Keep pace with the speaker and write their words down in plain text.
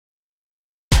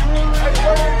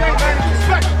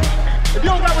You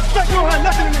don't got respect, you don't have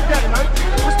nothing in the game, man.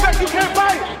 Respect, you can't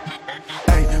buy it.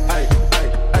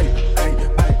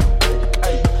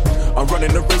 I'm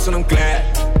running the race and I'm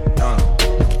glad.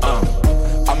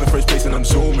 I'm in first place and I'm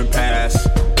zooming past.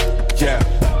 Yeah.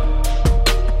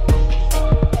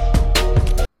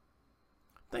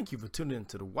 Thank you for tuning in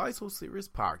to the Why So Serious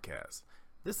podcast.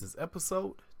 This is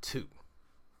episode 2.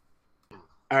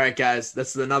 All right, guys,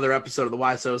 this is another episode of the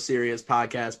Why So Serious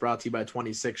podcast brought to you by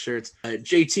 26 Shirts.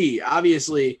 JT,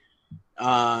 obviously,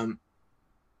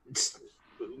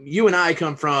 you and I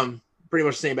come from pretty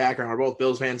much the same background. We're both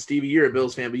Bills fans. Stevie, you're a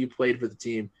Bills fan, but you played for the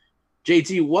team.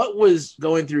 JT, what was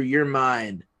going through your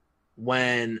mind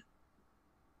when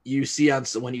you see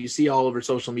all over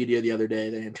social media the other day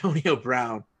that Antonio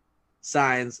Brown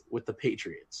signs with the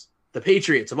Patriots? The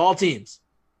Patriots of all teams.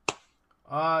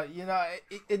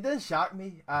 It does shock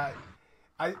me. I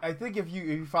think if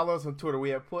you follow us on Twitter,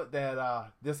 we have put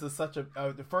that this is such a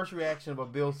the first reaction of a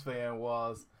Bills fan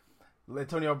was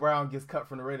Antonio Brown gets cut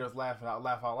from the Raiders, laugh out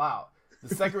loud.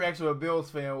 The second reaction of a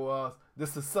Bills fan was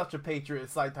this is such a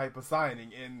Patriots type of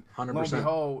signing, and 100%. Lo and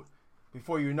behold,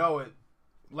 before you know it,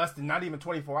 not even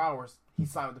 24 hours, he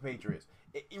signed with the Patriots.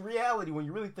 In reality, when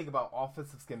you really think about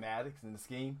offensive schematics and the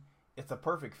scheme, it's a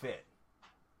perfect fit.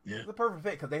 Yeah. It's a perfect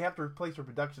fit because they have to replace the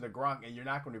production of Gronk, and you're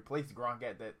not going to replace Gronk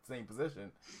at that same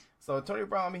position. So Antonio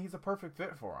Brown, he's a perfect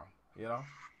fit for him. You know.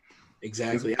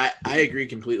 Exactly. I agree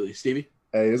completely. Stevie?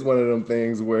 Hey, it's one of them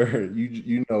things where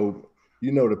you know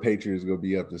the Patriots gonna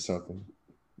be up to something.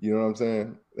 You know what I'm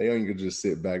saying? They ain't gonna just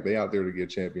sit back. They out there to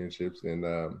get championships, and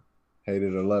hate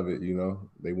it or love it. You know,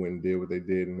 they went and did what they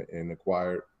did and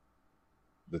acquired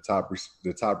the top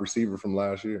receiver from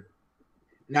last year.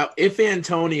 Now, if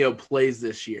Antonio plays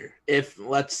this year, if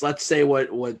let's say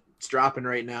what's dropping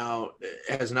right now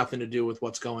has nothing to do with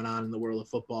what's going on in the world of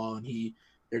football, and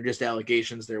they're just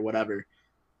allegations, they're whatever.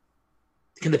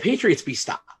 Can the Patriots be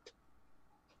stopped?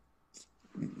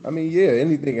 I mean, yeah,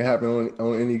 anything can happen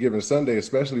on any given Sunday,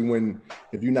 especially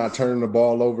if you're not turning the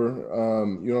ball over.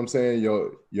 You know what I'm saying?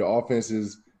 Your offense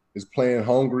is playing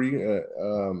hungry.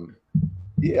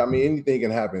 Yeah, I mean, anything can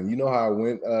happen. You know how it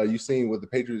went. You seen what the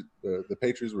Patriots. The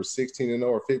Patriots were 16-0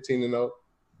 or 15-0,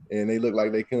 and they looked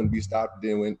like they couldn't be stopped.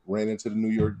 Then ran into the New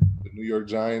York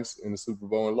Giants in the Super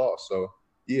Bowl and lost. So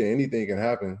yeah, anything can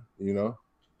happen. You know,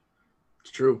 it's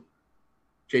true.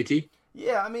 JT?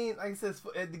 Yeah, I mean, like I said,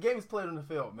 the game is played on the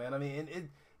field, man. I mean,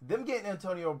 them getting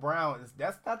Antonio Brown,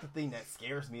 that's not the thing that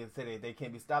scares me and say they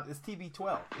can't be stopped. It's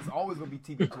TB12. It's always going to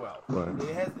be TB12.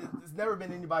 Right. It's never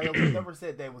been anybody else. It's never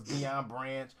said that it was Deion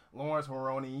Branch, Lawrence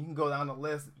Maroney. You can go down the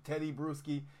list, Teddy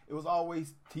Bruschi. It was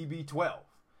always TB12.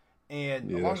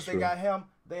 And as long as they got him,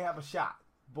 they have a shot.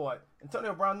 But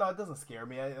Antonio Brown, no, it doesn't scare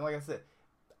me. And like I said,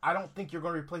 I don't think you're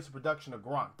going to replace the production of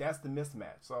Gronk. That's the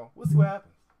mismatch. So we'll see what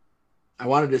happens. I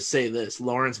wanted to say this,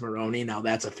 Lawrence Maroney. Now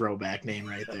that's a throwback name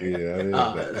right there. Yeah,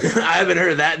 I haven't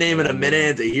heard that name in a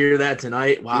minute. To hear that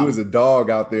tonight, wow. He was a dog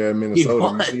out there in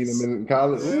Minnesota. You seen him in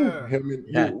college?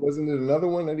 Yeah. Wasn't it another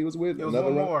one that he was with? It was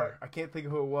one more. I can't think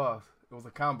of who it was. It was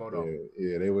a combo though.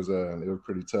 Yeah, they were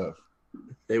pretty tough.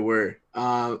 They were.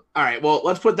 All right, well,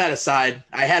 let's put that aside.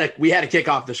 We had to kick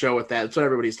off the show with that. It's what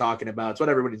everybody's talking about. It's what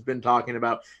everybody's been talking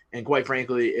about, and quite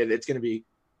frankly, it's going to be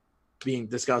being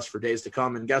discussed for days to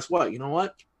come. And guess what? You know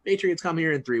what? Patriots come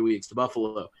here in 3 weeks to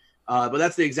Buffalo. But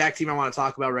that's the exact team I want to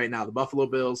talk about right now. The Buffalo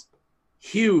Bills.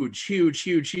 Huge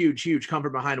come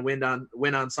from behind win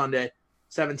on Sunday,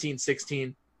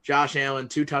 17-16. Josh Allen,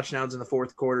 2 touchdowns in the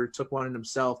fourth quarter, took one in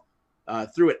himself,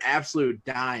 threw an absolute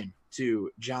dime to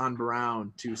John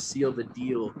Brown to seal the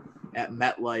deal at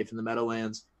MetLife in the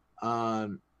Meadowlands.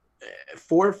 4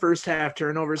 first half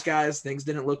turnovers, guys. Things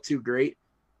didn't look too great.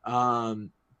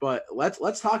 But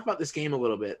let's talk about this game a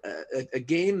little bit. A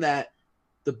game that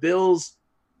the Bills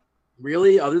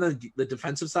really, other than the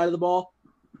defensive side of the ball,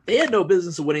 they had no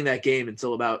business of winning that game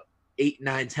until about 8,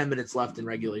 9, 10 minutes left in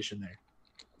regulation there.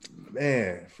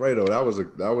 Man, Fredo, that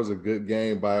was a good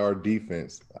game by our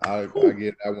defense. I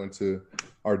get that one to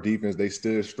our defense. They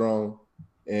stood strong,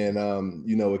 and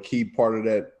a key part of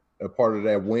that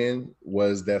win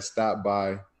was that stop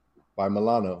by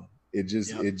Milano. It just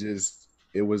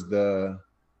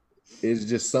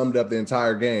summed up the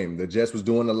entire game. The Jets was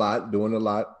doing a lot,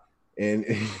 and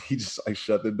he just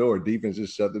shut the door. Defense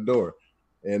just shut the door.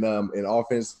 And in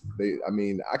offense,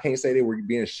 I can't say they were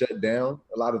being shut down.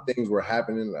 A lot of things were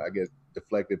happening. I guess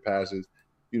deflected passes,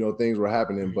 things were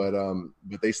happening, but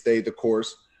they stayed the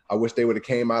course. I wish they would have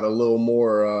came out a little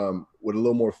more with a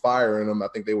little more fire in them. I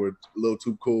think they were a little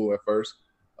too cool at first,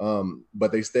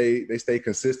 but they stay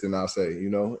consistent. I'll say,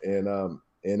 and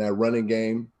that running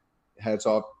game, hats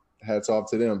off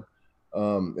to them.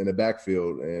 in the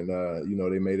backfield, and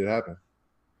they made it happen.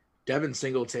 Devin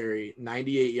Singletary,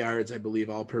 98 yards, I believe,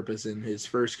 all-purpose in his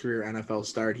first career NFL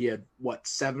start. He had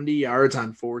 70 yards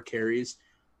on 4 carries.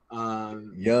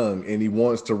 Young, and he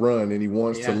wants to run, and he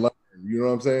wants to learn. You know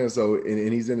what I'm saying? So,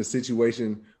 and he's in a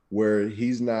situation where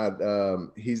he's not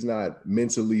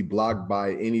mentally blocked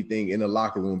by anything in the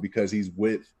locker room because he's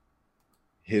with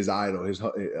his idol, his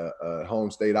home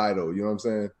state idol. You know what I'm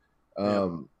saying?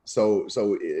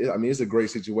 It's a great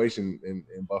situation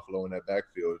in Buffalo in that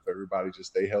backfield. If everybody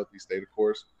just stay healthy, stay the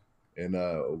course, and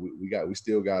we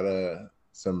still got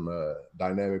some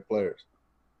dynamic players.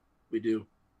 We do.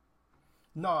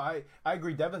 No, I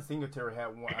agree. Devin Singletary had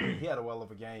one. I mean, he had a well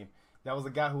of a game. That was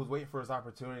a guy who was waiting for his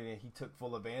opportunity, and he took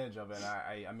full advantage of it.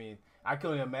 And I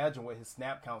couldn't imagine what his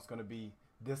snap count's going to be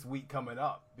this week coming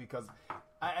up, because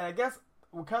I guess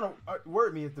what kind of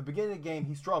worried me at the beginning of the game,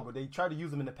 he struggled. They tried to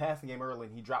use him in the passing game early,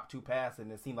 and he dropped 2 passes,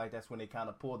 and it seemed like that's when they kind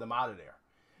of pulled him out of there.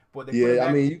 But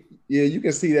you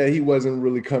can see that he wasn't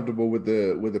really comfortable with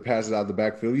the passes out of the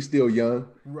backfield. He's still young,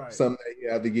 right? Something that you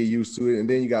have to get used to it, and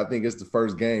then you got to think it's the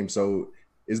first game, so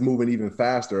it's moving even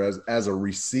faster as a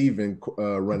receiving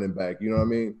running back. You know what I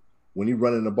mean? When he's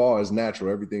running the ball, it's natural.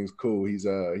 Everything's cool. He's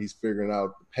figuring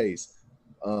out the pace.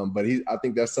 But I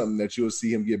think that's something that you'll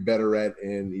see him get better at,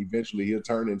 and eventually he'll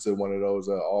turn into one of those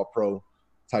all-pro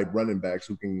type running backs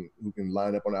who can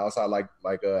line up on the outside like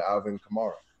Alvin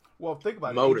Kamara. Well, think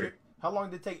about it. How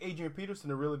long did it take Adrian Peterson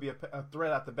to really be a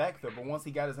threat out the backfield? But once he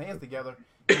got his hands together,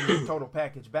 he was a total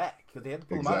package back, because they had to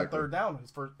pull him out on third down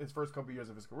his first couple years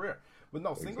of his career. But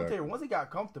no, Singletary, once he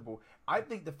got comfortable, I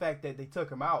think the fact that they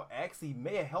took him out actually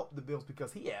may have helped the Bills,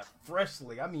 because he had fresh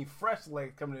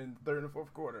legs coming in the third and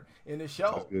fourth quarter in the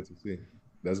show.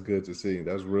 That's good to see.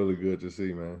 That's really good to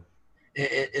see, man.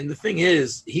 And the thing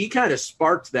is, he kind of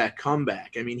sparked that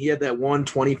comeback. I mean, he had that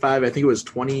 125, I think it was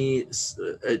 20,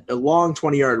 a long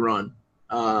 20-yard run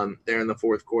there in the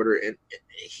fourth quarter, and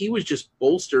he was just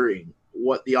bolstering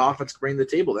what the offense could bring to the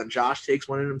table. Then Josh takes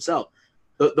one in himself.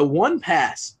 The one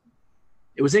pass,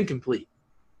 it was incomplete,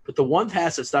 but the one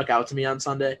pass that stuck out to me on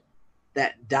Sunday,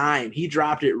 that dime, he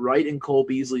dropped it right in Cole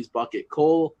Beasley's bucket.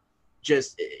 Cole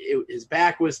his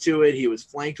back was to it. He was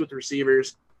flanked with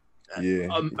receivers.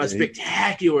 A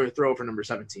spectacular throw for number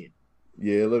 17.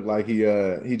 Yeah, it looked like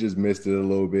he just missed it a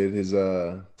little bit.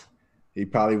 He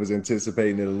probably was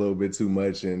anticipating it a little bit too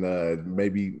much, and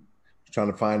maybe trying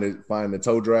to find the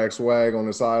toe drag swag on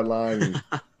the sideline.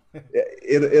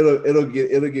 He'll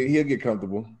get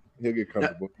comfortable. He'll get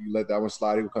comfortable. If you let that one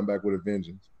slide, he'll come back with a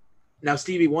vengeance. Now,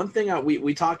 Stevie, one thing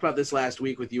we talked about this last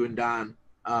week with you and Don.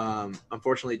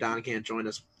 Unfortunately, Don can't join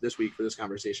us this week for this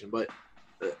conversation, but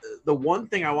the one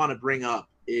thing I want to bring up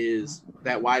is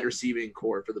that wide receiving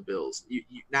core for the Bills.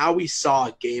 Now we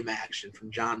saw game action from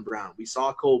John Brown. We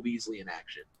saw Cole Beasley in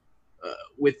action.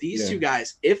 With these two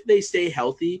guys, if they stay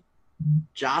healthy,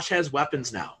 Josh has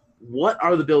weapons now. What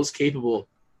are the Bills capable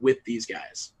with these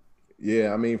guys?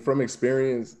 Yeah, I mean, from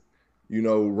experience,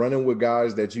 running with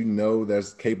guys that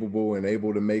that's capable and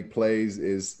able to make plays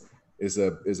is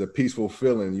a peaceful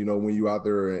feeling, when you're out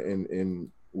there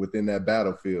in within that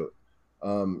battlefield.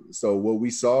 So what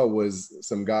we saw was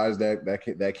some guys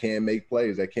that can make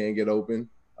plays, that can get open.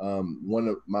 One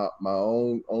of my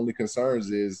own only concerns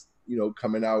is,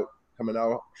 coming out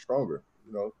stronger.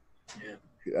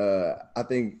 I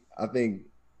think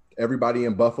everybody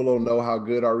in Buffalo know how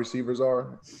good our receivers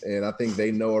are, and I think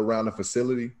they know around the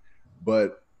facility.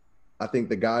 But I think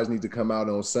the guys need to come out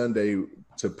on Sunday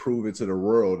to prove it to the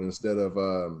world instead of,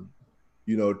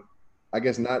 I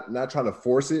guess not trying to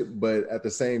force it, but at the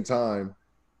same time,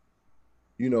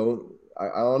 I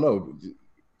don't know.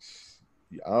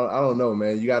 I don't know,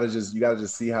 man. You gotta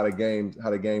just see how the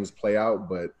games play out.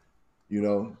 But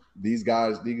these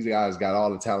guys got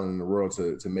all the talent in the world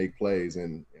to make plays,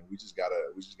 and we just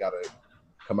gotta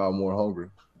come out more hungry.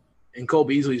 And Cole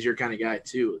Beasley's your kind of guy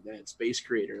too, that space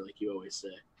creator, like you always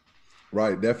say.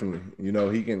 Right, definitely.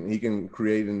 He can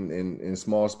create in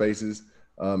small spaces.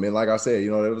 And like I said, it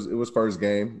was first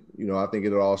game. I think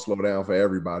it'll all slow down for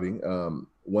everybody.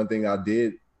 One thing I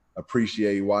did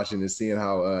appreciate watching is seeing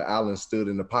how Allen stood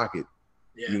in the pocket.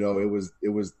 Yeah. It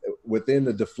was within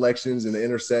the deflections and the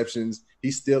interceptions.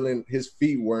 His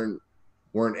feet weren't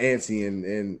antsy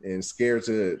and scared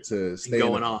to stay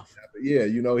going off. But yeah,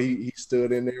 he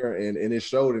stood in there and it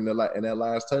showed in that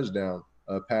last touchdown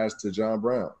pass to John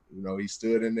Brown. He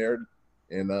stood in there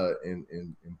and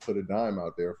put a dime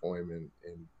out there for him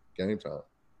in game time.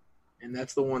 And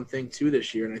that's the one thing too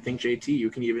this year. And I think JT, you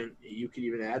can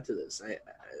even add to this.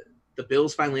 The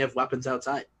Bills finally have weapons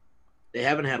outside. They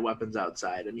haven't had weapons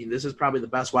outside. I mean, this is probably the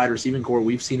best wide receiving core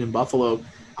we've seen in Buffalo.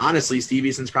 Honestly,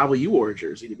 Stevie, since probably you wore a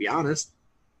jersey, to be honest.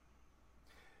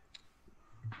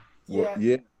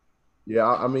 Yeah. Yeah,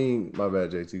 I mean, my bad,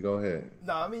 JT. Go ahead.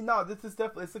 No, this is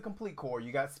definitely, it's a complete core.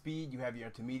 You got speed, you have your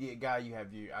intermediate guy,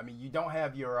 you don't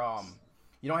have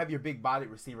your big body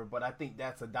receiver, but I think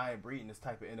that's a dying breed in this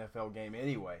type of NFL game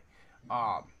anyway.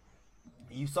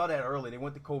 You saw that early. They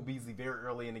went to Cole Beasley very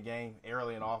early in the game,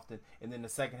 early and often, and then the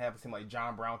second half it seemed like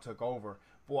John Brown took over.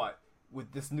 But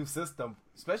with this new system,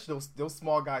 especially those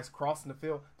small guys crossing the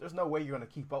field, there's no way you're going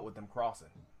to keep up with them crossing.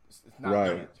 It's not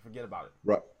a chance. Forget about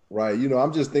it. Right. You know,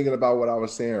 I'm just thinking about what I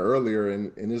was saying earlier,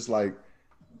 and it's like,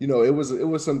 you know, it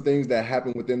was some things that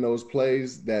happened within those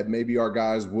plays that maybe our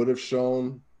guys would have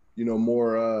shown, you know,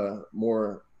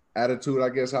 more attitude, I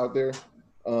guess, out there.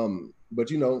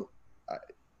 But you know,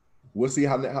 we'll see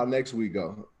how next week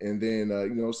go, and then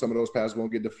you know, some of those passes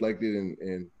won't get deflected,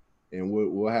 and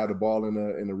we'll have the ball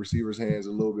in the receiver's hands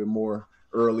a little bit more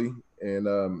early, and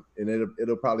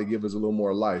it'll probably give us a little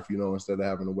more life, you know, instead of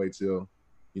having to wait till,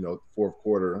 you know, fourth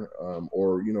quarter,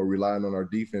 or, you know, relying on our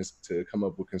defense to come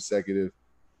up with consecutive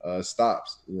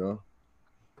stops, you know.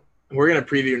 We're going to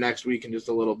preview next week in just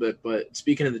a little bit, but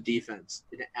speaking of the defense,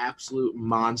 an absolute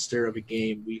monster of a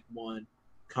game week one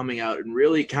coming out, and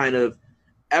really kind of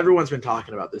everyone's been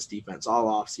talking about this defense all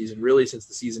offseason, really since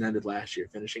the season ended last year,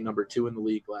 finishing number 2 in the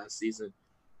league last season.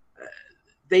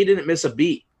 They didn't miss a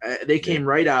beat. They came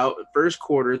right out. First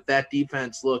quarter, that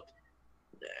defense looked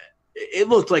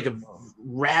like a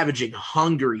ravaging,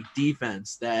 hungry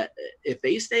defense that if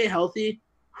they stay healthy,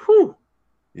 whew.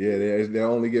 Yeah, they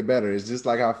only get better. It's just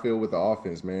like I feel with the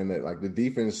offense, man, that like the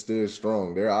defense stood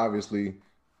strong. They're obviously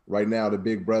right now the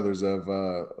big brothers of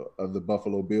the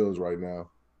Buffalo Bills right now.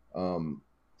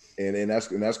 And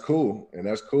that's cool. And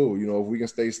that's cool. You know, if we can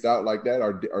stay stout like that,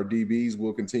 our DBs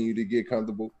will continue to get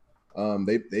comfortable.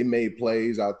 They made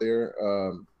plays out there.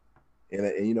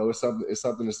 And you know, it's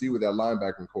something to see with that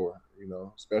linebacking core, you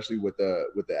know, especially with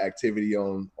the activity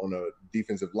on a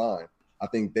defensive line. I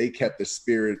think they kept the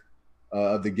spirit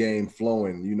of the game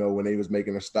flowing, you know, when they was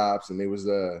making the stops and they was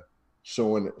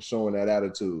showing that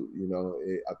attitude, you know.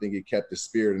 I think it kept the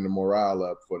spirit and the morale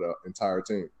up for the entire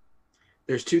team.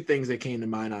 There's 2 things that came to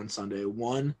mind on Sunday.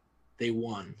 One, they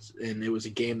won, and it was a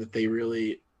game that they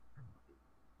really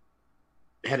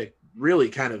had to really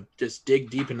kind of just dig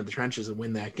deep into the trenches and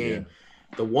win that game.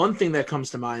 Yeah. The one thing that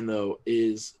comes to mind, though,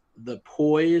 is the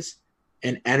poise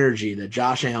and energy that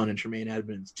Josh Allen and Tremaine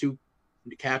Edmonds, 2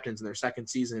 captains in their second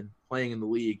season playing in the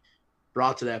league,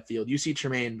 brought to that field. You see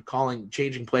Tremaine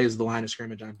changing plays at the line of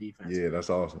scrimmage on defense. Yeah,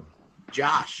 that's awesome.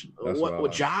 Josh,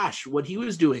 what he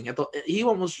was doing he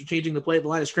almost was changing the play at the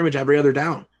line of scrimmage every other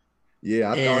down.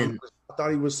 Yeah, I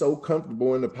thought he was so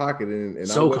comfortable in the pocket, and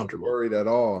so I wasn't worried at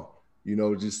all. You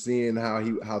know, just seeing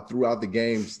how throughout the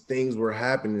games things were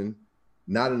happening,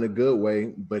 not in a good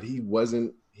way, but he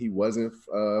wasn't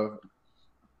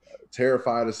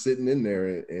terrified of sitting in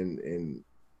there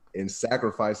and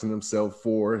sacrificing himself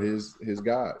for his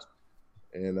guys,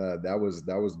 and that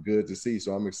was good to see.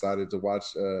 So I'm excited to watch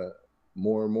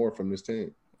more and more from this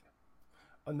team.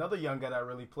 Another young guy that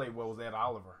really played well was Ed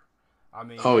Oliver. I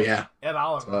mean, Ed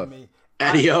Oliver. I mean,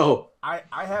 Eddie-O. I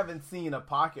haven't seen a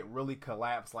pocket really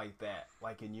collapse like that,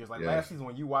 like in years. Like last season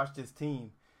when you watched this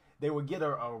team, they would get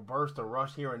a burst, a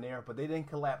rush here and there, but they didn't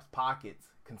collapse pockets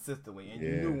consistently. And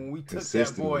you knew when we took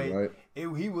that boy, right?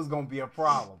 He was going to be a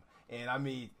problem. And, I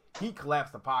mean, he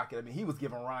collapsed the pocket. I mean, he was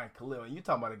giving Ryan Khalil. And you're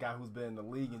talking about a guy who's been in the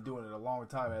league and doing it a long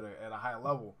time at a high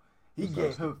level. He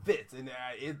gave him fits. And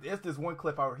it's this one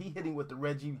clip where he hit him with the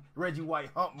Reggie White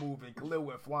hump move and Khalil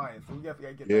went flying. So we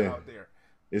definitely got to get that out there.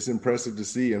 It's impressive to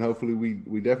see, and hopefully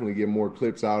we definitely get more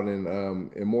clips out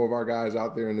and more of our guys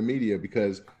out there in the media,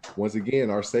 because once again,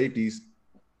 our safeties,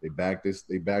 they backed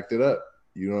it up.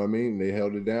 You know what I mean? They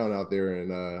held it down out there,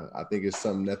 and I think it's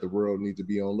something that the world needs to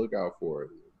be on lookout for,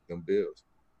 them Bills.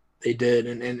 They did,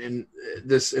 and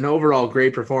this an overall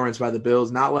great performance by the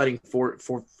Bills, not letting four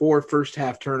first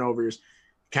half turnovers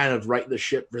kind of right the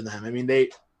ship for them. I mean, they,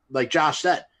 like Josh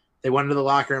said, they went into the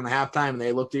locker room at halftime and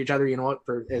they looked at each other. You know what?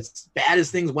 For as bad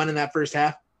as things went in that first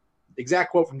half,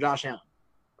 exact quote from Josh Allen: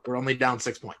 "We're only down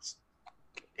 6 points,"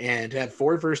 and had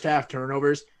 4 first half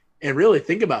turnovers. And really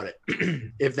think about it.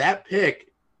 If that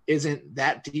pick isn't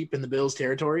that deep in the Bills'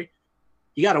 territory,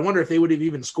 you got to wonder if they would have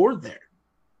even scored there.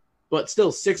 But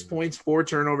still, 6 points, 4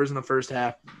 turnovers in the first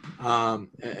half.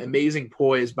 Amazing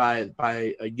poise by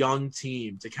a young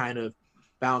team to kind of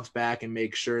bounce back and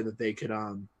make sure that they could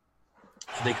win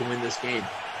this game.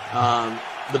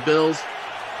 The Bills,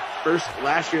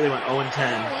 last year they went 0-10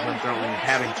 when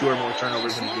having 2 or more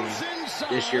turnovers in a game.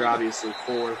 This year, obviously,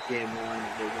 4 game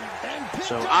 1.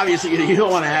 So obviously you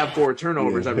don't want to have 4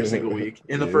 turnovers every single week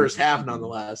in the first half,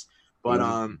 nonetheless.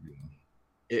 But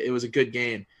it was a good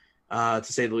game, to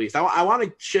say the least. I want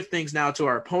to shift things now to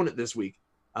our opponent this week.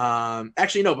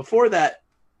 Actually, no, before that,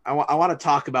 I want to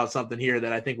talk about something here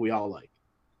that I think we all like.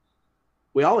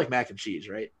 We all like mac and cheese,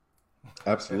 right?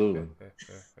 Absolutely.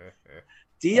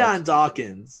 Dion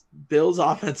Dawkins, Bills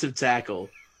offensive tackle,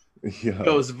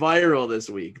 goes viral this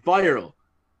week. Viral.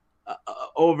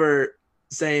 Over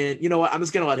saying, you know what, I'm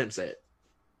just going to let him say it.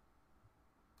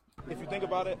 If you think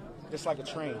about it, it's like a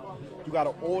train. You got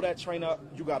to oil that train up.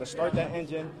 You got to start that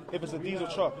engine. If it's a diesel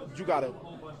truck, you got to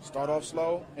start off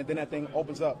slow, and then that thing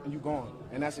opens up, and you're gone.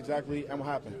 And that's exactly what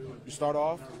happened. You start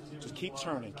off, just keep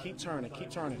turning.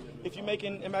 If you're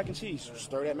making a mac and cheese,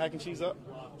 stir that mac and cheese up,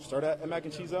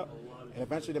 and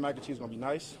eventually the mac and cheese is going to be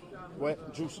nice, wet,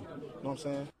 and juicy. You know what I'm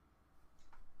saying?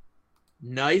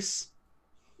 Nice,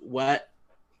 wet,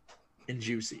 and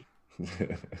juicy.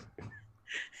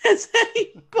 Has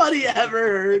anybody ever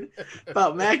heard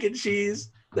about mac and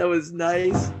cheese that was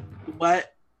nice,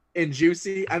 wet, and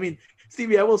juicy? I mean,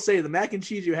 Stevie, I will say the mac and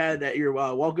cheese you had at your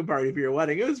welcome party for your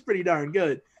wedding, it was pretty darn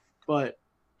good. But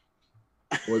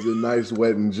was it nice,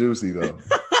 wet, and juicy though?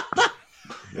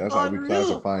 That's how we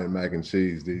classifying mac and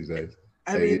cheese these days.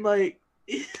 I mean, like,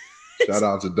 shout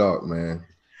out to Doc, man.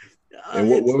 And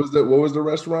what was the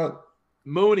restaurant?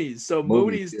 Mooney's. So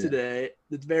Mooney's today.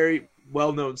 It's very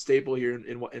well-known staple here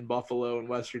in Buffalo and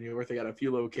Western New York. They got a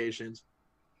few locations.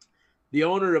 The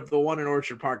owner of the one in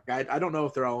Orchard Park, I don't know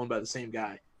if they're all owned by the same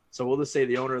guy, so we'll just say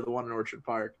the owner of the one in Orchard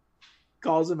Park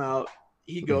calls him out.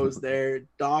 He goes there.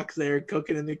 Doc's there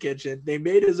cooking in the kitchen. They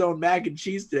made his own mac and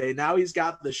cheese today. Now he's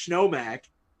got the Schno Mac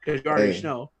because you already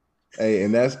know. Hey,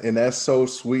 and that's so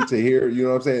sweet to hear. You know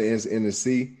what I'm saying? It's in the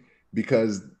sea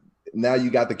because now you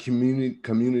got the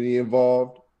community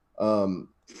involved. And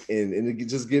it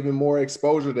just giving more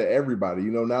exposure to everybody,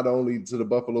 you know, not only to the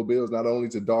Buffalo Bills, not only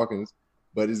to Dawkins,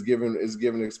 but it's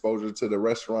giving exposure to the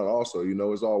restaurant also. You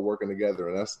know, it's all working together,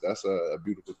 and that's a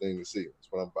beautiful thing to see. That's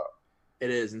what I'm about. It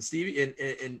is, and Stevie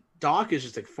and Doc is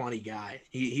just a funny guy.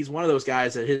 He's one of those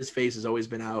guys that his face has always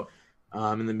been out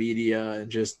in the media and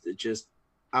just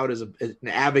out as an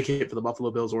advocate for the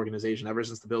Buffalo Bills organization ever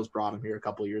since the Bills brought him here a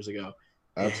couple of years ago.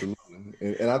 Absolutely,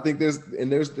 and I think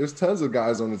there's tons of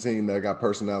guys on the team that got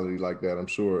personality like that, I'm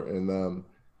sure. And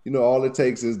you know, all it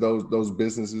takes is those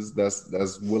businesses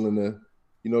that's willing to,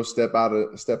 you know, step out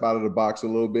of the box a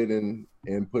little bit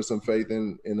and put some faith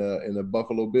in a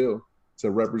Buffalo Bill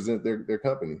to represent their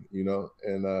company, you know.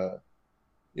 And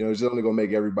you know, it's only gonna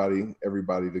make everybody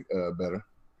better.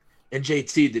 And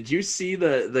JT, did you see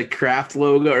the Kraft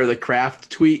logo or the Kraft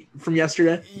tweet from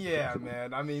yesterday? Yeah,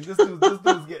 man. I mean, this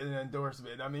dude's getting an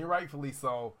endorsement. I mean, rightfully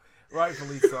so.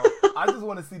 Rightfully so. I just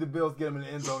want to see the Bills get him in the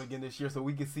end zone again this year, so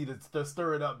we can see the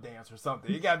stir it up dance or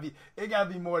something. It gotta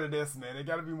be more to this, man. It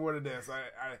gotta be more to this.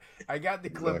 I got the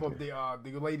clip of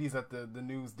the ladies at the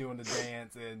news doing the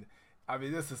dance, and I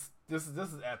mean this is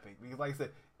epic because, like I said,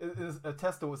 it's a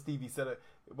test to what Stevie said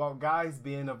about guys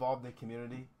being involved in the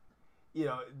community. You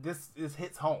know, this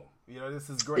hits home. You know, this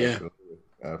is great. Yeah.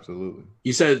 Absolutely.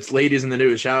 You said it's ladies in the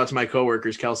news. Shout out to my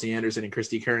coworkers, Kelsey Anderson and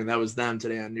Christy Kern. That was them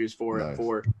today on News 4 at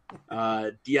 4.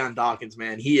 Dion Dawkins,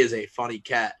 man, he is a funny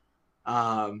cat.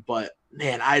 But,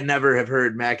 man, I never have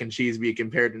heard mac and cheese be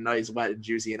compared to nice, wet, and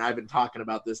juicy, and I've been talking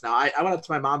about this now. I went up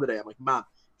to my mom today. I'm like, Mom,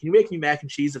 can you make me mac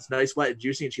and cheese that's nice, wet, and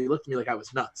juicy? And she looked at me like I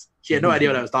was nuts. She had no idea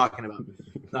what I was talking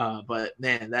about. But,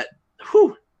 man,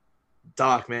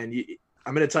 Doc, man,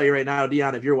 I'm going to tell you right now,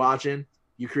 Dion, if you're watching,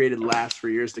 you created laughs for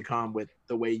years to come with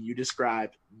the way you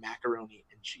described macaroni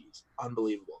and cheese.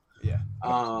 Unbelievable. Yeah.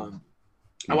 I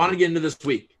want to get into this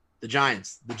week. The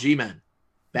Giants, the G-Men,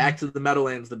 back to the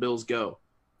Meadowlands, the Bills go.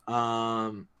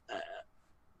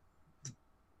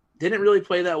 Didn't really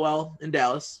play that well in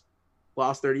Dallas.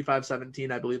 Lost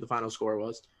 35-17, I believe the final score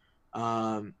was.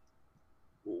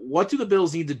 What do the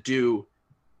Bills need to do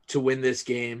to win this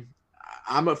game?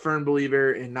 I'm a firm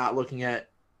believer in not looking at,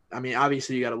 I mean,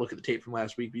 obviously you got to look at the tape from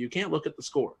last week, but you can't look at the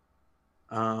score.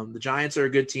 The Giants are a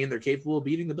good team. They're capable of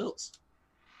beating the Bills.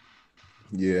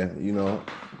 Yeah, you know,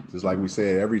 just like we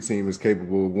said, every team is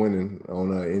capable of winning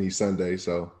on any Sunday,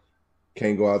 so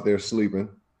can't go out there sleeping.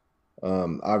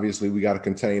 Obviously, we got to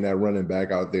contain that running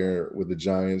back out there with the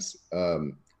Giants.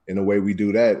 And the way we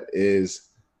do that is,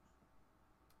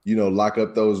 you know, lock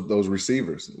up those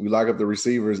receivers. We lock up the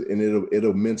receivers, and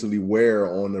it'll mentally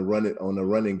wear on the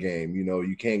running game. You know,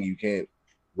 you can't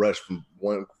rush from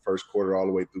first quarter all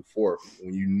the way through fourth,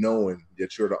 when you knowing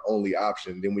that you're the only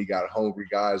option. Then we got hungry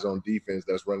guys on defense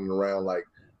that's running around like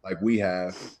we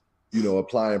have,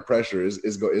 applying pressure.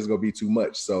 It's gonna be too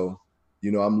much. So,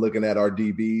 I'm looking at our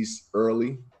DBs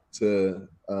early to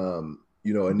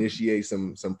initiate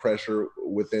some pressure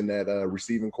within that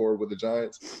receiving core with the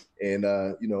Giants, and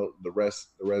the rest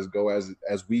go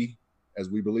as we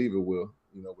believe it will.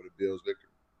 With a Bills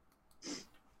victory.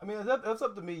 I mean, that's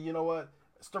up to me. You know what?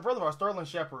 Further of all, Sterling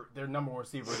Shepard, their number one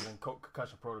receiver, is in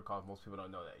concussion protocol. Most people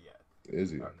don't know that yet.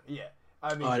 Is he? Yeah.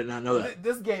 I mean, I did not know that.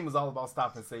 This game is all about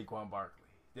stopping Saquon Barkley.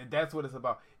 That's what it's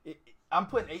about. I'm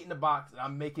putting 8 in the box, and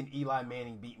I'm making Eli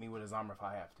Manning beat me with his arm if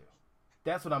I have to.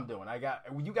 That's what I'm doing.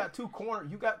 You got two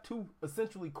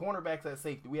essentially cornerbacks at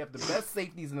safety. We have the best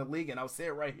safeties in the league, and I'll say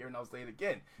it right here, and I'll say it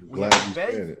again. We have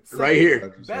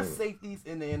the best safeties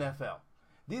in the NFL.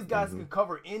 These guys can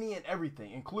cover any and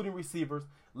everything, including receivers.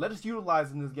 Let us utilize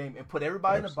them in this game and put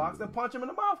everybody in the box and punch them in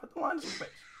the mouth at the line of space.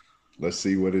 Let's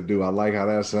see what it do. I like how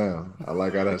that sound.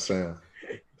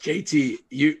 JT,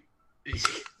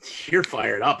 you're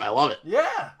fired up. I love it.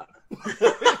 Yeah.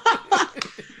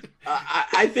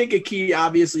 I think a key,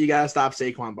 obviously, you got to stop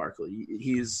Saquon Barkley.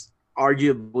 He's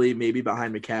arguably, maybe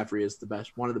behind McCaffrey, is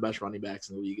one of the best running backs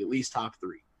in the league, at least top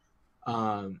 3.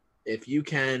 If you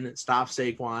can stop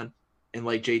Saquon and,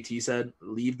 like JT said,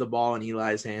 leave the ball in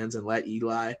Eli's hands and let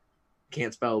Eli,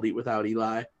 can't spell elite without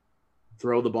Eli,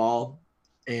 throw the ball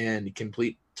and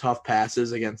complete tough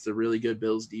passes against a really good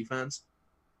Bills defense,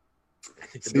 I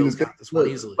think the Bills got this one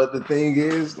easily. But the thing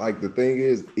is,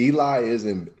 Eli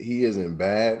isn't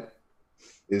bad.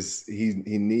 He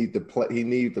need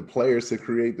the players to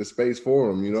create the space for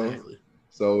him, Exactly.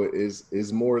 So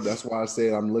it's more. That's why I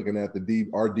said I'm looking at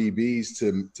our DBs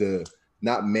to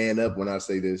not man up when I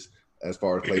say this, as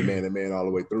far as play man to man all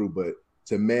the way through, but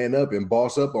to man up and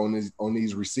boss up on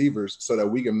these receivers so that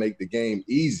we can make the game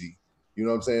easy. You know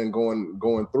what I'm saying?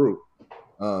 Going through.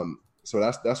 So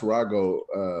that's where I go.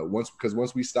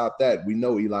 Once we stop that, we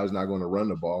know Eli's not going to run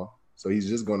the ball, so he's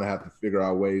just going to have to figure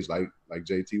out ways, like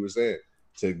JT was saying,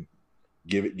 to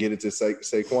get it to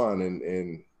Saquon,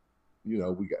 and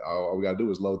all we got to do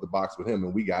is load the box with him,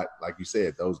 and we got, like you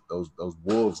said, those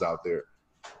wolves out there.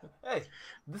 Hey,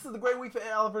 this is the great week for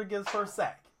Oliver to get his first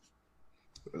sack.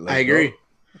 I agree.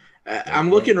 I'm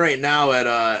looking right now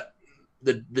at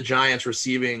the Giants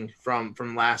receiving from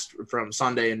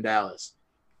Sunday in Dallas.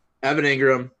 Evan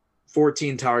Ingram,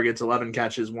 14 targets, 11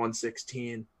 catches,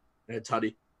 116, and a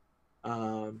tutty.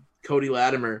 Cody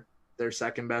Latimer, their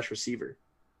second best receiver,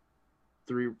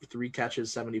 three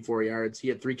catches, 74 yards. He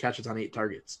had 3 catches on 8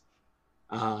 targets.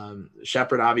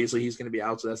 Shepard, obviously, he's going to be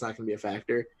out, so that's not going to be a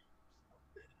factor.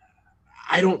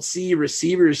 I don't see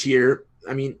receivers here.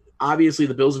 I mean, obviously,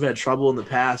 the Bills have had trouble in the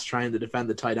past trying to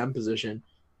defend the tight end position,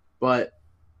 but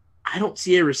I don't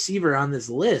see a receiver on this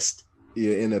list.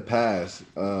 Yeah, in the past,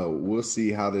 we'll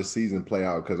see how this season play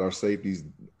out because our safeties,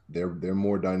 they're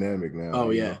more dynamic now.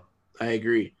 Oh, yeah, I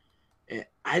agree. And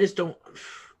I just don't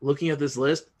 – looking at this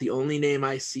list, the only name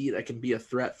I see that can be a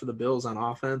threat for the Bills on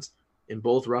offense in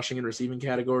both rushing and receiving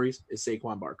categories is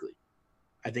Saquon Barkley.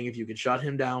 I think if you can shut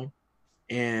him down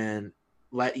and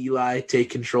let Eli take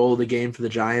control of the game for the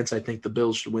Giants, I think the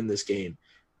Bills should win this game.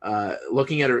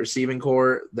 Looking at a receiving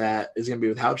core that is going to be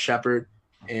without Shepard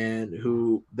and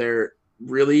who they're –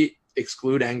 really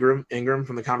exclude Ingram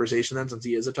from the conversation then, since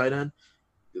he is a tight end.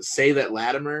 Say that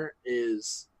Latimer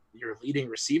is your leading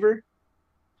receiver.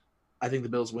 I think the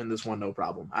Bills win this one, no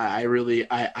problem. I really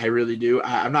do.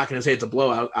 I'm not going to say it's a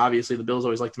blowout. Obviously, the Bills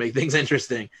always like to make things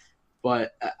interesting,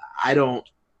 but I don't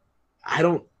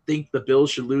think the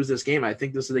Bills should lose this game. I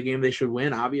think this is a game they should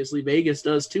win. Obviously, Vegas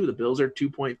does too. The Bills are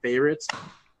 2-point favorites.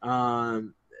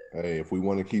 Hey, if we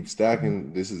want to keep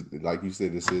stacking, this is, like you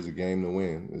said, this is a game to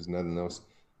win. There's nothing else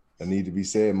that need to be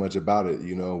said much about it.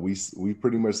 We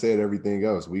pretty much said everything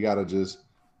else. We got to just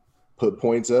put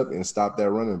points up and stop that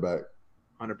running back.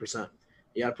 100%.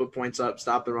 You got to put points up,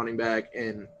 stop the running back,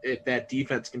 and if that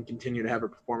defense can continue to have a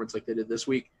performance like they did this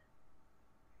week,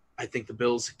 I think the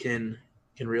Bills can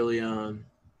really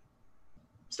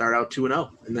start out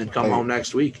 2-0 and then come home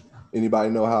next week. Anybody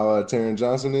know how Taron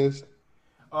Johnson is?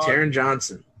 Taron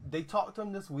Johnson. They talked to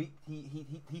him this week.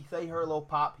 He said he heard a little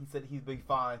pop. He said he'd be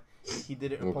fine. He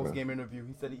did it in a post-game interview.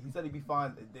 He said he'd be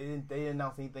fine. They didn't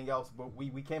announce anything else, but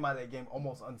we came out of that game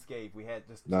almost unscathed. We had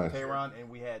just Taron and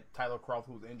we had Tyler Kroft,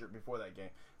 who was injured before that game.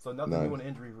 So nothing new on the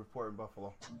injury report in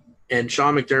Buffalo. And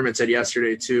Sean McDermott said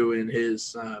yesterday too in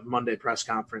his Monday press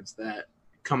conference that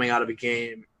coming out of a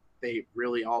game, they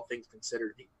really, all things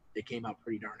considered, they came out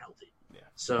pretty darn healthy. Yeah.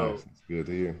 So good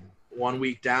to hear. 1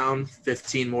 week down,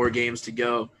 15 more games to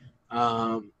go.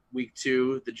 Week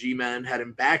 2, the G-Men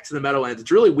heading back to the Meadowlands.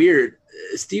 It's really weird.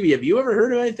 Stevie, have you ever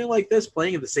heard of anything like this,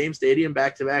 playing in the same stadium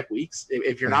back-to-back weeks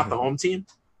if you're not the home team?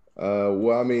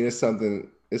 Well, I mean, it's something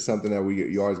that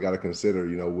you always got to consider,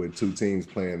 with 2 teams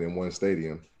playing in one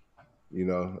stadium,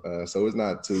 so it's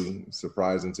not too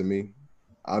surprising to me.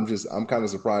 I'm kind of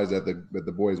surprised that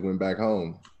the boys went back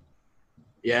home.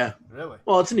 Yeah. Really?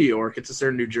 Well, it's New York. It's a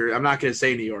certain New Jersey. I'm not going to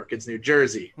say New York. It's New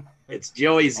Jersey. It's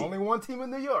Jersey. Only one team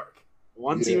in New York.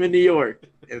 One team in New York.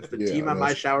 It's the team on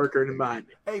my shower curtain behind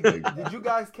me. Hey, did you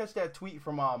guys catch that tweet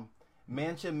from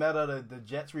Manchin Meta, the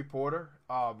Jets reporter,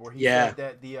 where he said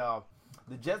that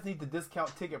the Jets need to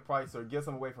discount ticket price or give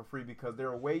them away for free because there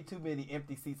are way too many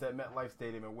empty seats at MetLife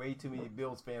Stadium and way too many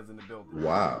Bills fans in the building.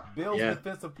 Wow. Bills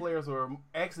defensive players were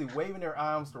actually waving their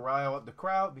arms to rile up the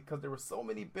crowd because there were so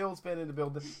many Bills fans in the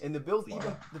building, and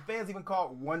the fans even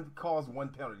caused one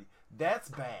penalty. That's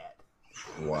bad.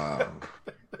 Wow.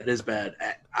 That is bad.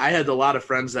 I had a lot of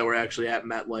friends that were actually at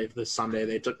MetLife this Sunday.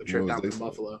 They took the trip down from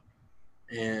Buffalo.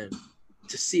 And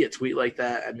to see a tweet like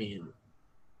that, I mean,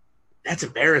 that's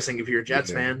embarrassing if you're a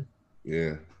Jets fan.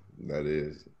 Yeah, that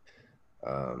is.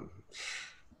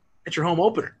 It's your home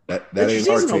opener. That ain't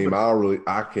our team.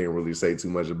 I can't really say too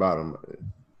much about them.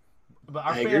 But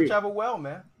our fans travel well,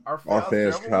 man. Our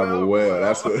fans travel well.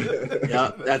 That's what.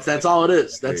 Yeah, that's all it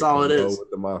is. That's all it is. With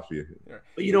the Mafia.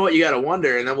 But you know what? You got to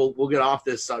wonder, and then we'll get off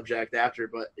this subject after.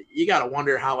 But you got to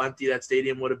wonder how empty that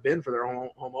stadium would have been for their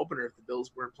home opener if the Bills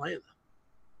weren't playing them.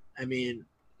 I mean,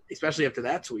 especially after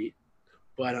that tweet.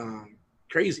 But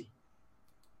crazy.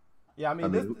 Yeah, I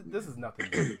mean this is nothing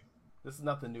new. This is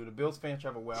nothing new. The Bills fans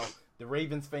travel well. The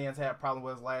Ravens fans had a problem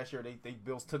with us last year. They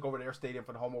Bills took over their stadium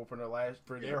for the home opener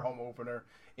home opener,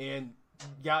 and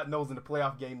God knows in the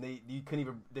playoff game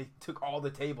they took all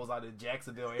the tables out of the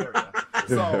Jacksonville area.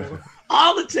 So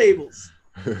all the tables.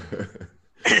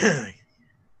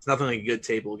 It's nothing like a good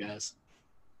table, guys.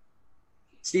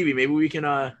 Stevie, maybe we can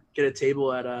get a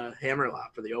table at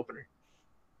Hammerlock for the opener.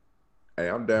 Hey,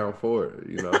 I'm down for it.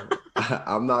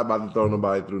 I'm not about to throw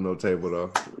nobody through no table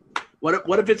though.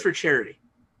 What if it's for charity?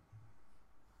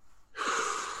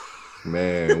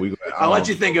 Man, I'll let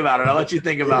you think about it. I'll let you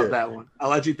think about that one.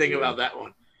 About that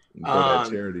one. Put that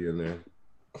charity in there.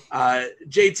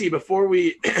 JT, before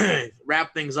we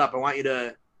wrap things up, I want you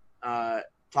to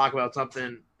talk about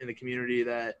something in the community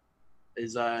that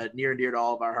is near and dear to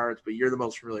all of our hearts, but you're the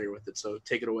most familiar with it, so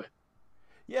take it away.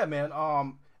 Yeah, man.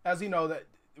 As you know, that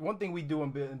one thing we do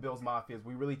in Bills Mafia is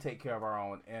we really take care of our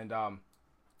own, and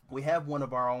we have one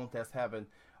of our own that's having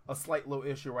a slight little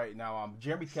issue right now.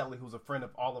 Jeremy Kelly, who's a friend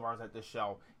of all of ours at this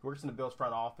show, he works in the Bills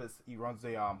front office. He runs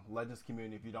the Legends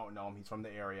community. If you don't know him, he's from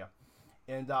the area,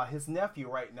 and his nephew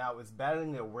right now is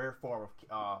battling a rare form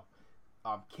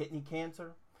of kidney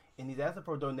cancer, and he's asking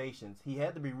for donations. He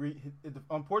had to be the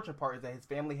unfortunate part is that his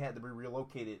family had to be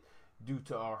relocated due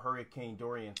to Hurricane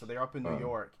Dorian, so they're up in New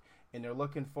York, and they're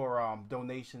looking for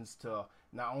donations to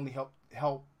not only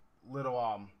help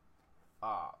little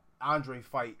Andre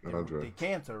fight the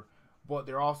cancer, but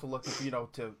they're also looking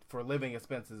for for living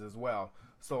expenses as well.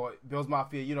 So Bills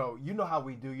Mafia, you know how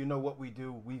we do, what we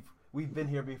do. We've been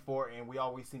here before, and we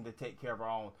always seem to take care of our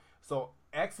own. So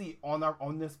actually,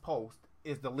 on this post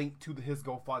is the link to his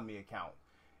GoFundMe account,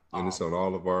 and it's on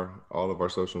all of our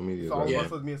social media. So all of our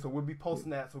social media. So we'll be posting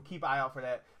that. So keep an eye out for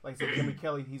that. Like I said, Jimmy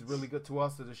Kelly, he's really good to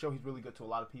us, to the show. He's really good to a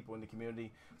lot of people in the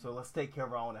community. So let's take care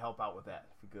of our own and help out with that.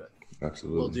 If we're good.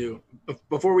 Absolutely. We'll do.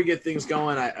 Before we get things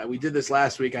going, we did this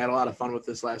last week. I had a lot of fun with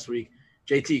this last week.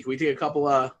 JT, can we take a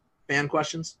couple fan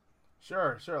questions?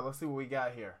 Sure. Let's see what we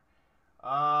got here.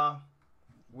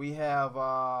 We have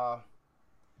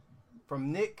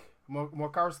from Nick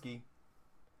Mokarski.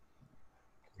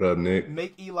 What up, Nick?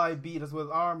 Make Eli beat us with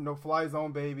his arm. No fly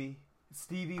zone, baby.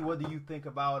 Stevie, what do you think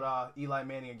about Eli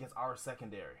Manning against our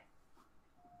secondary?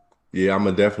 Yeah, I'm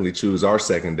going to definitely choose our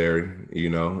secondary.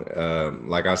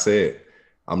 Like I said,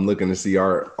 I'm looking to see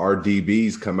our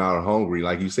DBs come out hungry.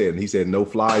 Like you said, and he said no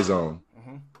fly zone.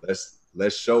 Mm-hmm.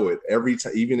 Let's show it every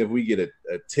time. Even if we get a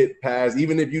tip pass,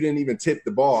 even if you didn't even tip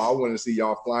the ball, I want to see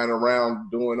y'all flying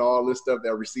around doing all this stuff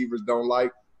that receivers don't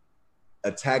like.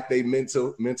 Attack their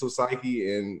mental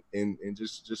psyche and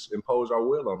just impose our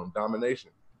will on them.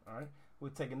 Domination. All right, we'll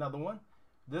take another one.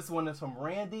 This one is from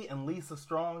Randy and Lisa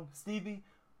Strong. Stevie,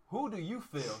 who do you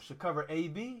feel should cover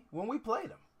AB when we play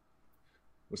them?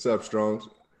 What's up, Strongs?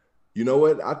 You know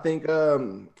what? I think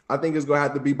it's gonna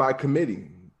have to be by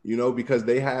committee. Because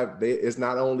it's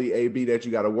not only AB that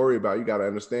you got to worry about. You got to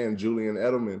understand Julian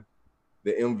Edelman,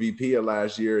 the MVP of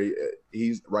last year.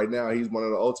 He's one of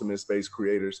the ultimate space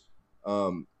creators.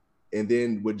 And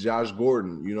then with Josh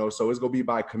Gordon, so it's gonna be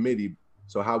by committee.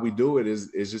 So how we do it is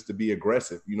just to be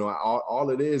aggressive. You know, all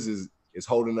it is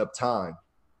holding up time.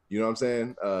 You know what I'm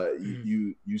saying?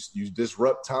 You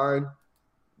disrupt time,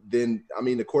 then I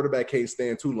mean the quarterback can't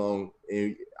stand too long.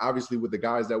 And obviously with the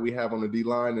guys that we have on the D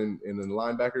line and in the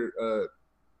linebacker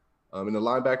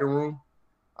room,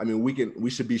 I mean we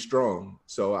should be strong.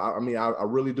 So I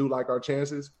really do like our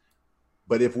chances.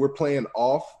 But if we're playing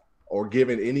off or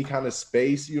giving any kind of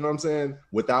space, you know what I'm saying,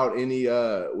 without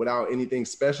anything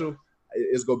special,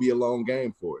 it's gonna be a long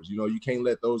game for us. You know, you can't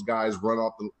let those guys run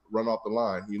off the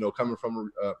line. You know, coming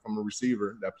from a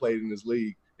receiver that played in this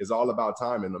league, is all about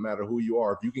timing. No matter who you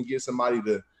are, if you can get somebody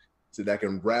that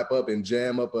can wrap up and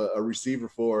jam up a receiver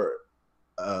for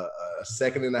a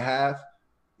second and a half,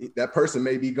 that person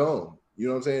may be gone. You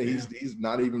know what I'm saying? Yeah. He's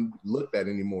not even looked at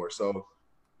anymore. So,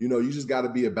 you know, you just got to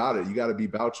be about it. You got to be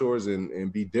about yours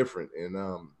and be different. And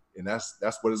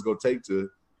that's what it's gonna take to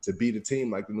beat a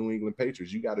team like the New England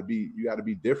Patriots. You got to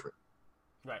be different.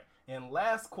 Right. And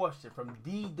last question from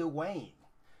D. Dwayne.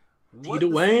 What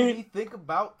does he think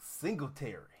about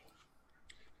Singletary?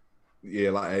 Yeah,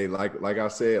 like I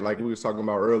said, like we was talking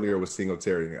about earlier with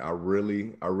Singletary, I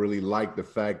really like the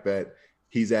fact that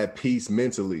he's at peace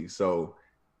mentally. So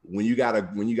when you got a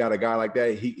guy like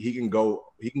that, he can go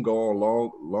on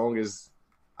long as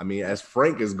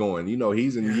Frank is going. You know,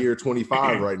 he's in year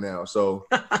 25 right now. So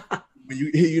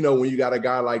when you got a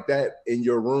guy like that in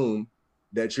your room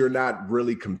that you're not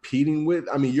really competing with,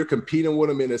 I mean, you're competing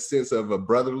with him in a sense of a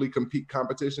brotherly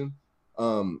competition.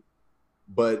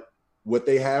 But what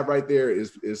they have right there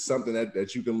is something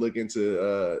that you can look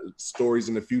into stories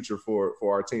in the future for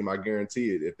our team. I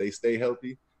guarantee it. If they stay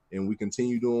healthy and we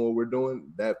continue doing what we're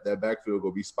doing, that backfield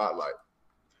will be spotlight.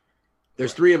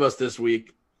 There's 3 of us this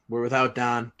week. We're without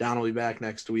Don. Don will be back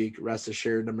next week. Rest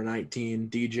assured, number 19,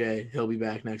 DJ, he'll be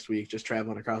back next week. Just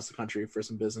traveling across the country for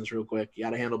some business real quick. You got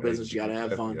to handle business. You got to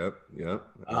have fun. Yep.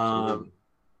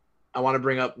 I want to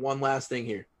bring up one last thing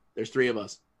here. There's 3 of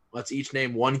us. Let's each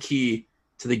name one key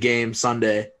to the game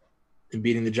Sunday in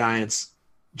beating the Giants.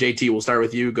 JT, we'll start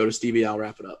with you. Go to Stevie. I'll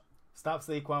wrap it up. Stop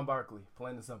Saquon Barkley.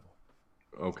 Plain and simple.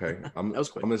 Okay. That was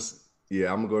quick.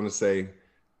 I'm going to say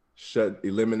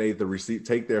eliminate the receiver,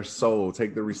 take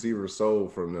the receiver's soul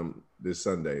from them this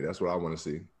Sunday. That's what I want to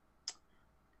see.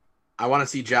 I want to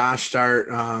see Josh start.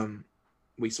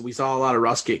 We saw a lot of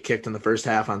rust get kicked in the first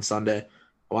half on Sunday.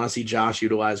 I want to see Josh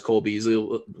utilize Cole Beasley a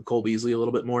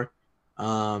little bit more.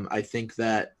 I think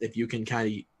that if you can kind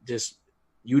of just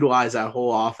utilize that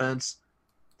whole offense,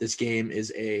 this game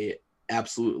is a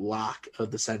absolute lock of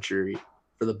the century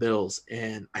for the Bills.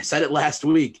 And I said it last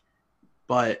week,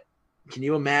 but can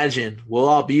you imagine? We'll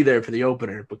all be there for the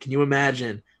opener, but can you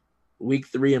imagine week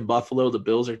 3 in Buffalo, the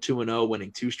Bills are 2-0,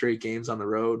 winning 2 straight games on the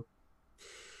road?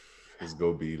 It's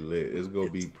going to be lit. It's going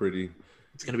to be pretty.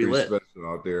 It's going to be lit special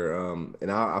out there.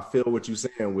 And I feel what you're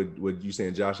saying with you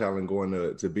saying Josh Allen going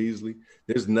to Beasley.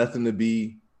 There's nothing to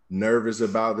be nervous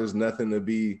about. There's nothing to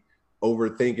be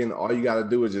overthinking. All you got to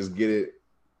do is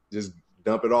just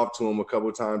dump it off to him a couple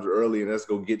of times early, and let's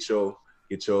go get your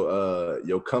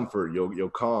comfort, your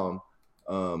calm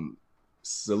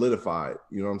solidified.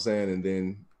 You know what I'm saying? And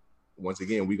then once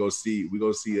again, we go see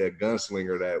that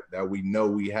gunslinger that we know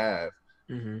we have.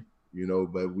 Mm-hmm. You know,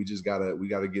 but we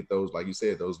gotta get those, like you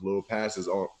said, those little passes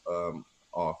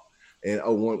off. And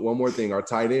one more thing, our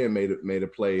tight end made a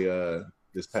play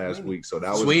this past week, so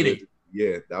that was Sweeney. Good.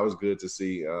 Yeah, that was good to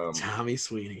see. Tommy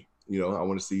Sweeney. You know, I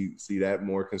want to see that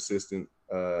more consistent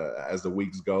as the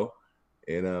weeks go,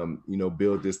 and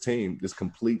build this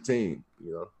complete team.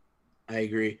 You know, I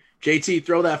agree. JT,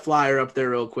 throw that flyer up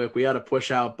there real quick. We got to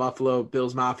push out Buffalo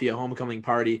Bills Mafia homecoming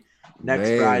party next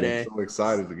Friday. I'm so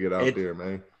excited to get out there,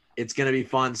 man. It's going to be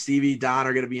fun. Stevie, Don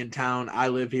are going to be in town. I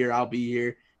live here. I'll be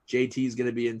here. JT's going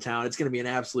to be in town. It's going to be an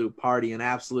absolute party, an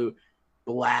absolute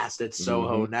blast at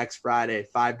Soho next Friday,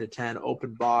 5 to 10,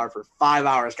 open bar for 5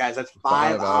 hours, guys. That's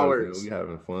 5 hours. We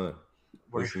having fun.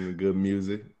 Listening to good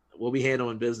music. We'll be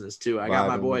handling business, too. I got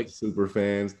my boy. Super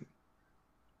fans.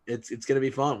 It's going to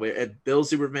be fun. We're at Bill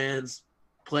super fans,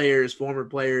 players, former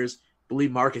players. I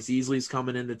believe Marcus Easley's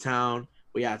coming into town.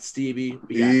 We got Stevie.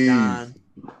 We got Don.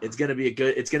 It's gonna be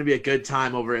a good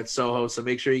time over at Soho. So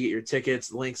make sure you get your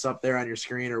tickets. Links up there on your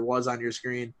screen, or was on your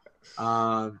screen. It's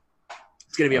gonna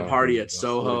be a party at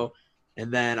Soho.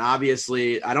 And then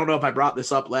obviously, I don't know if I brought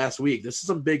this up last week. This is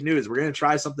some big news. We're gonna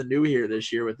try something new here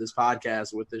this year with this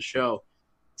podcast, with this show.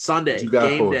 Sunday,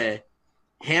 game day,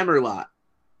 Hammerlot.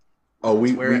 Oh,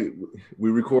 we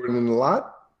recording in the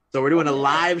lot? So we're doing a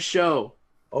live show.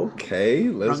 Okay,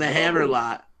 from the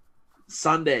Hammerlot.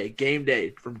 Sunday, game day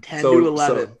from 10 to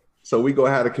 11. So we gonna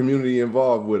have the community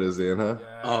involved with us then, huh?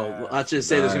 Yeah. Oh, let's just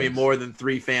say there's gonna be Nice. more than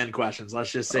 3 fan questions.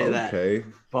 Let's just say that. Okay.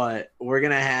 But we're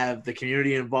gonna have the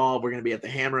community involved. We're gonna be at the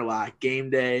Hammerlock game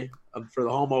day for the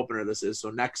home opener. This is so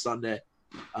next Sunday.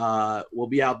 We'll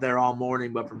be out there all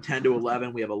morning, but from 10 to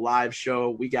 11, we have a live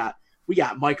show. We got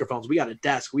microphones, we got a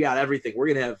desk, we got everything. We're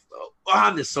gonna have.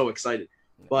 I'm just so excited,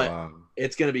 but Wow.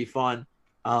 it's gonna be fun.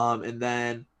 And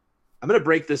then I'm gonna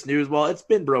break this news. Well, it's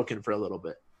been broken for a little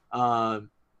bit.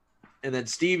 And then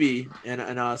Stevie and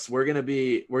us, we're gonna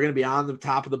be on the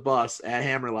top of the bus at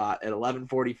Hammerlot at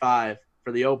 11:45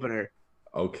 for the opener,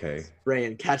 Okay.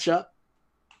 spraying ketchup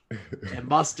and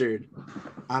mustard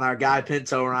on our guy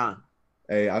Pinto Ron.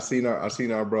 Hey, I seen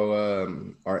our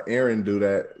bro, our Aaron do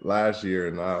that last year,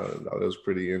 and that was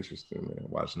pretty interesting, man.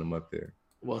 Watching him up there.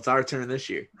 Well, it's our turn this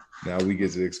year, Now we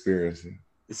get to experience it.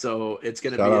 so it's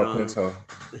gonna Shout out be Pinto.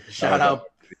 shout out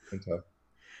Pinto.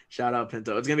 Shout out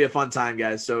Pinto. It's gonna be a fun time,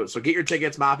 guys. So get your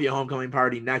tickets. Mafia homecoming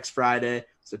party next Friday,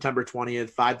 September 20th,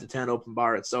 5 to 10 open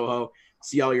bar at Soho.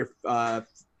 See all your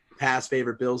past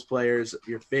favorite Bills players,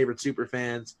 your favorite super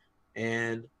fans,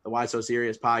 and the Why So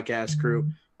Serious podcast crew.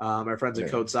 Our friends at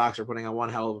Yeah. Code Sox are putting on one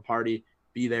hell of a party.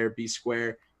 Be there, be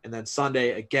square. And then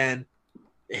Sunday again,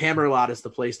 Hammerlot is the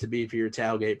place to be for your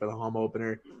tailgate for the home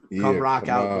opener. Come rock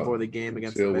out before the game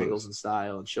against the Chill with Bengals us. in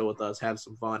style and chill with us. Have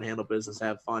some fun, handle business,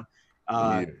 have fun.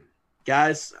 Yeah.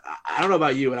 Guys, I don't know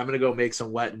about you, but I'm going to go make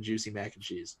some wet and juicy mac and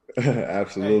cheese.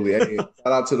 Absolutely. Hey, shout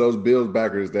out to those Bills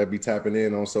backers that be tapping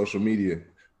in on social media.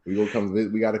 We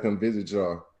got to come visit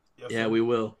y'all. Yes, Yeah, sir. we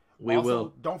will. We Also,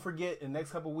 will. Don't forget, in the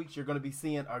next couple of weeks, you're going to be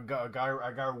seeing our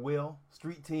guy Will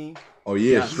Street Team. Oh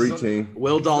yeah, Yeah. street team.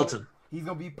 Will Dalton, He's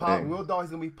gonna be Hey. Will Dog.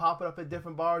 He's gonna be popping up at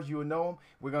different bars. You will know him.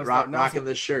 We're gonna rocking start announcing.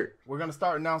 this shirt. We're gonna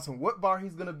start announcing what bar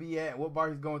he's gonna be at and what bar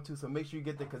he's going to. So make sure you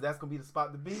get there because that's gonna be the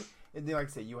spot to be. And then, like I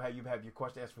said, you have your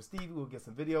question asked for Stevie. We'll get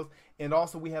some videos, and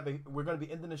also we're gonna be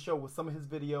ending the show with some of his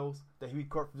videos that he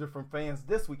recorded from fans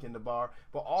this week in the bar.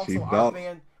 But also Chief our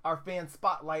Dog. fan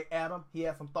spotlight, Adam. He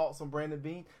has some thoughts on Brandon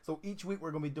Bean. So each week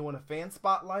we're gonna be doing a fan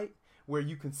spotlight where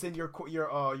you can send your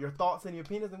thoughts and your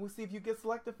opinions, and we'll see if you get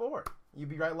selected for it. You'll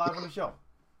be right live on the show.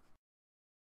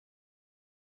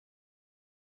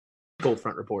 Cold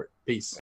Front Report. Peace.